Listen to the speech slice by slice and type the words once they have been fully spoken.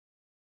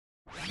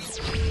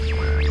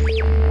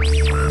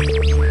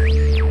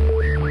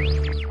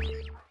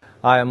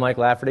Hi, I'm Mike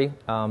Lafferty.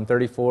 I'm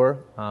 34,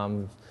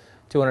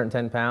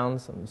 210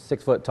 pounds, I'm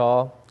 6 foot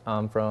tall.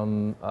 I'm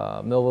from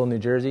Millville, New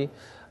Jersey.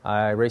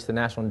 I race the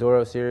National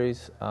Enduro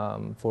Series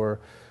for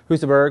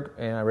Husaberg,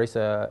 and I race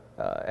a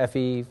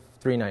FE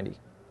 390.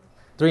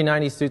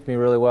 390 suits me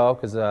really well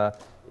because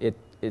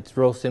it's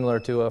real similar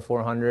to a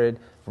 400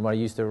 from what I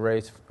used to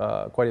race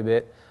quite a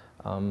bit.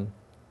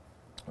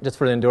 Just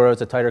for the Enduro,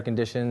 it's a tighter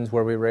conditions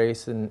where we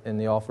race in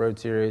the off-road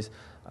series.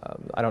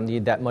 I don't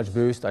need that much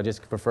boost. I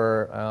just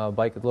prefer a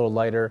bike that's a little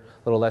lighter,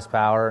 a little less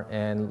power,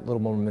 and a little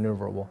more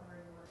maneuverable.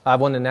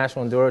 I've won the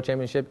National Enduro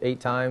Championship 8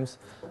 times.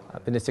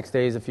 I've been to 6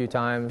 days a few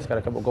times, got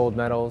a couple gold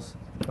medals.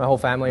 My whole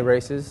family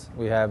races.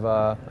 I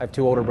have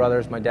 2 older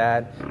brothers, my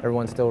dad,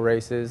 everyone still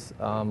races.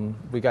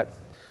 We got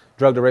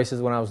drugged to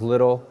races when I was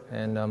little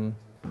and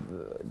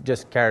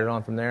just carried it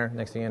on from there.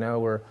 Next thing you know,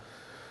 we're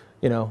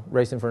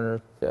racing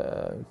for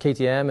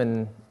KTM,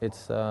 and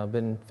it's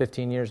been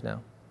 15 years now.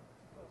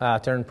 I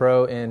turned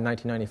pro in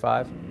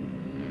 1995.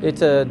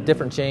 It's a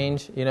different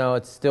change.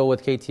 It's still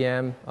with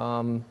KTM.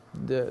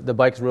 The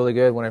bike's really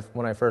good.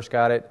 When I first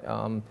got it,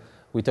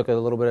 we took a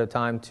little bit of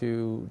time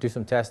to do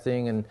some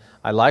testing, and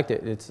I liked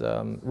it. It's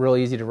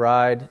really easy to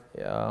ride.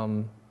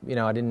 I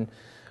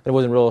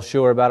wasn't real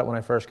sure about it when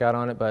I first got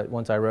on it, but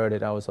once I rode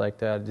it, I was like,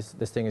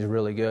 this thing is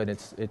really good.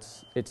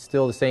 It's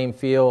still the same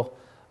feel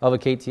of a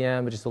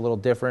KTM, but just a little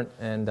different,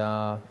 and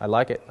I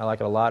like it. I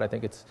like it a lot. I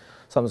think it's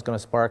something that's going to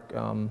spark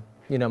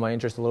my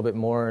interest a little bit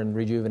more and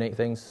rejuvenate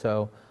things.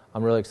 So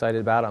I'm really excited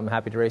about it. I'm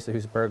happy to race the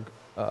Husaberg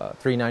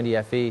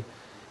 390 FE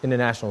in the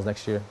Nationals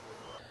next year.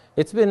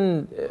 It's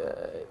been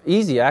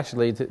easy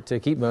actually to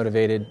keep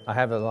motivated. I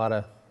have a lot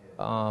of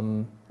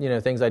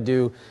things I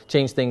do,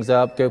 change things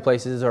up, go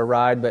places or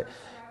ride, but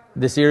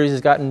the series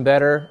has gotten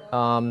better.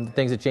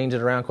 Things have changed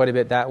it around quite a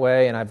bit that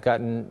way, and I've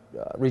gotten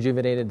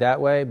rejuvenated that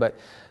way. But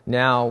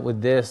now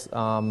with this,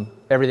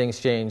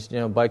 everything's changed.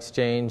 Bikes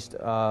changed,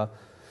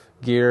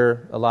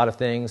 gear, a lot of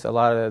things. A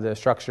lot of the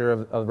structure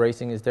of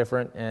racing is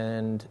different,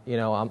 and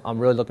I'm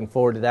really looking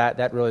forward to that.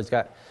 That really has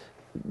got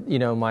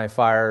my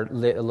fire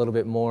lit a little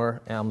bit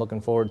more, and I'm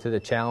looking forward to the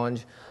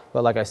challenge.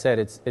 But like I said,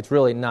 it's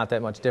really not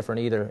that much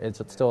different either.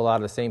 It's still a lot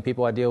of the same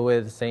people I deal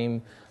with,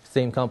 same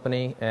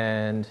company,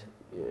 and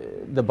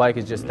the bike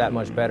is just that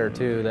much better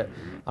too, that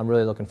I'm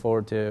really looking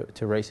forward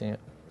to racing it.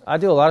 I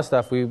do a lot of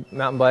stuff. We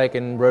mountain bike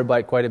and road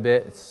bike quite a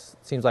bit. It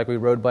seems like we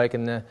road bike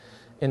in the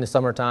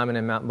summertime and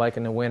then mountain bike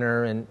in the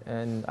winter,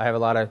 and I have a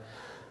lot of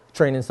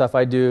training stuff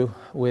I do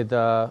with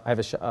I have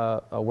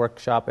a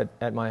workshop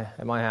at my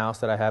house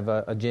that I have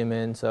a gym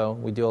in, so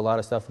we do a lot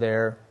of stuff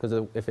there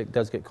because if it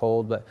does get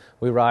cold. But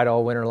we ride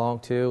all winter long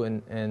too,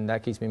 and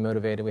that keeps me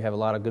motivated. We have a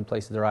lot of good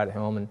places to ride at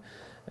home,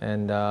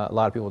 and a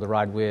lot of people to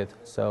ride with.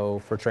 So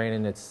for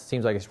training, it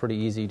seems like it's pretty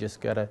easy.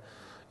 Just gotta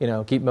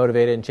keep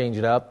motivated and change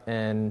it up,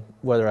 and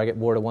whether I get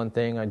bored of one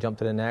thing, I jump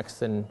to the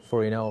next, and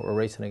before you know it, we're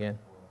racing again.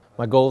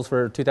 My goals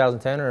for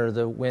 2010 are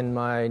to win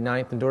my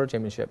 9th Enduro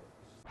Championship.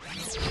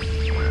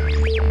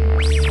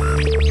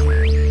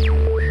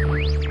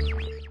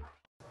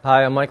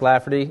 Hi, I'm Mike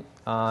Lafferty.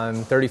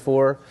 I'm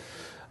 34.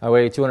 I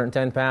weigh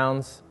 210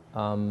 pounds.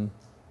 I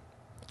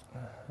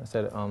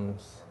said, I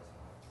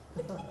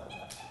told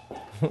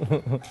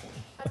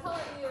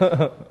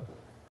you.